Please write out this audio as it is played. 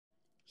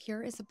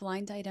Here is a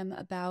blind item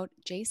about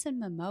Jason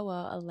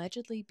Momoa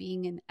allegedly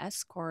being an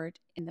escort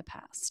in the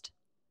past.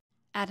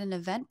 At an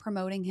event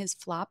promoting his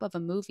flop of a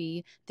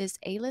movie, this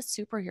A-list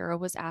superhero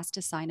was asked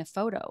to sign a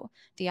photo.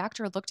 The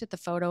actor looked at the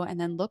photo and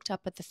then looked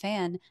up at the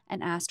fan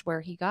and asked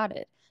where he got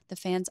it. The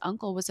fan's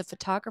uncle was a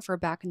photographer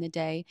back in the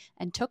day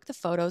and took the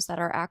photos that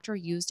our actor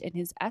used in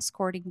his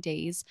escorting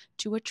days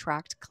to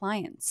attract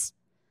clients.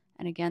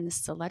 And again,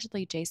 this is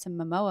allegedly Jason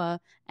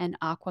Momoa and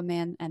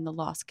Aquaman and the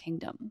Lost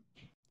Kingdom.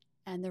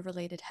 And the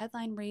related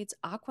headline reads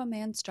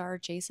Aquaman star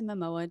Jason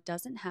Momoa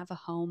doesn't have a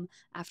home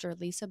after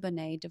Lisa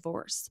Bonet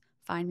divorce.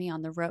 Find me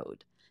on the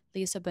road.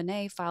 Lisa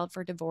Bonet filed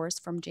for divorce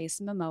from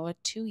Jason Momoa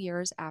 2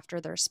 years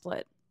after their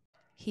split.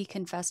 He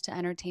confessed to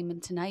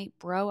Entertainment Tonight,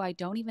 Bro, I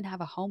don't even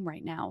have a home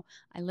right now.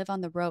 I live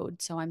on the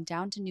road, so I'm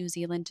down to New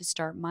Zealand to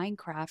start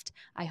Minecraft.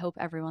 I hope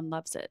everyone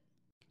loves it.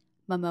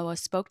 Mamoa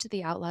spoke to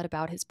the outlet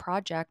about his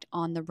project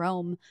On the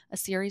Roam, a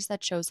series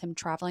that shows him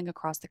traveling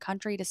across the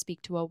country to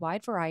speak to a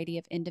wide variety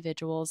of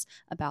individuals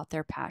about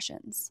their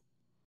passions.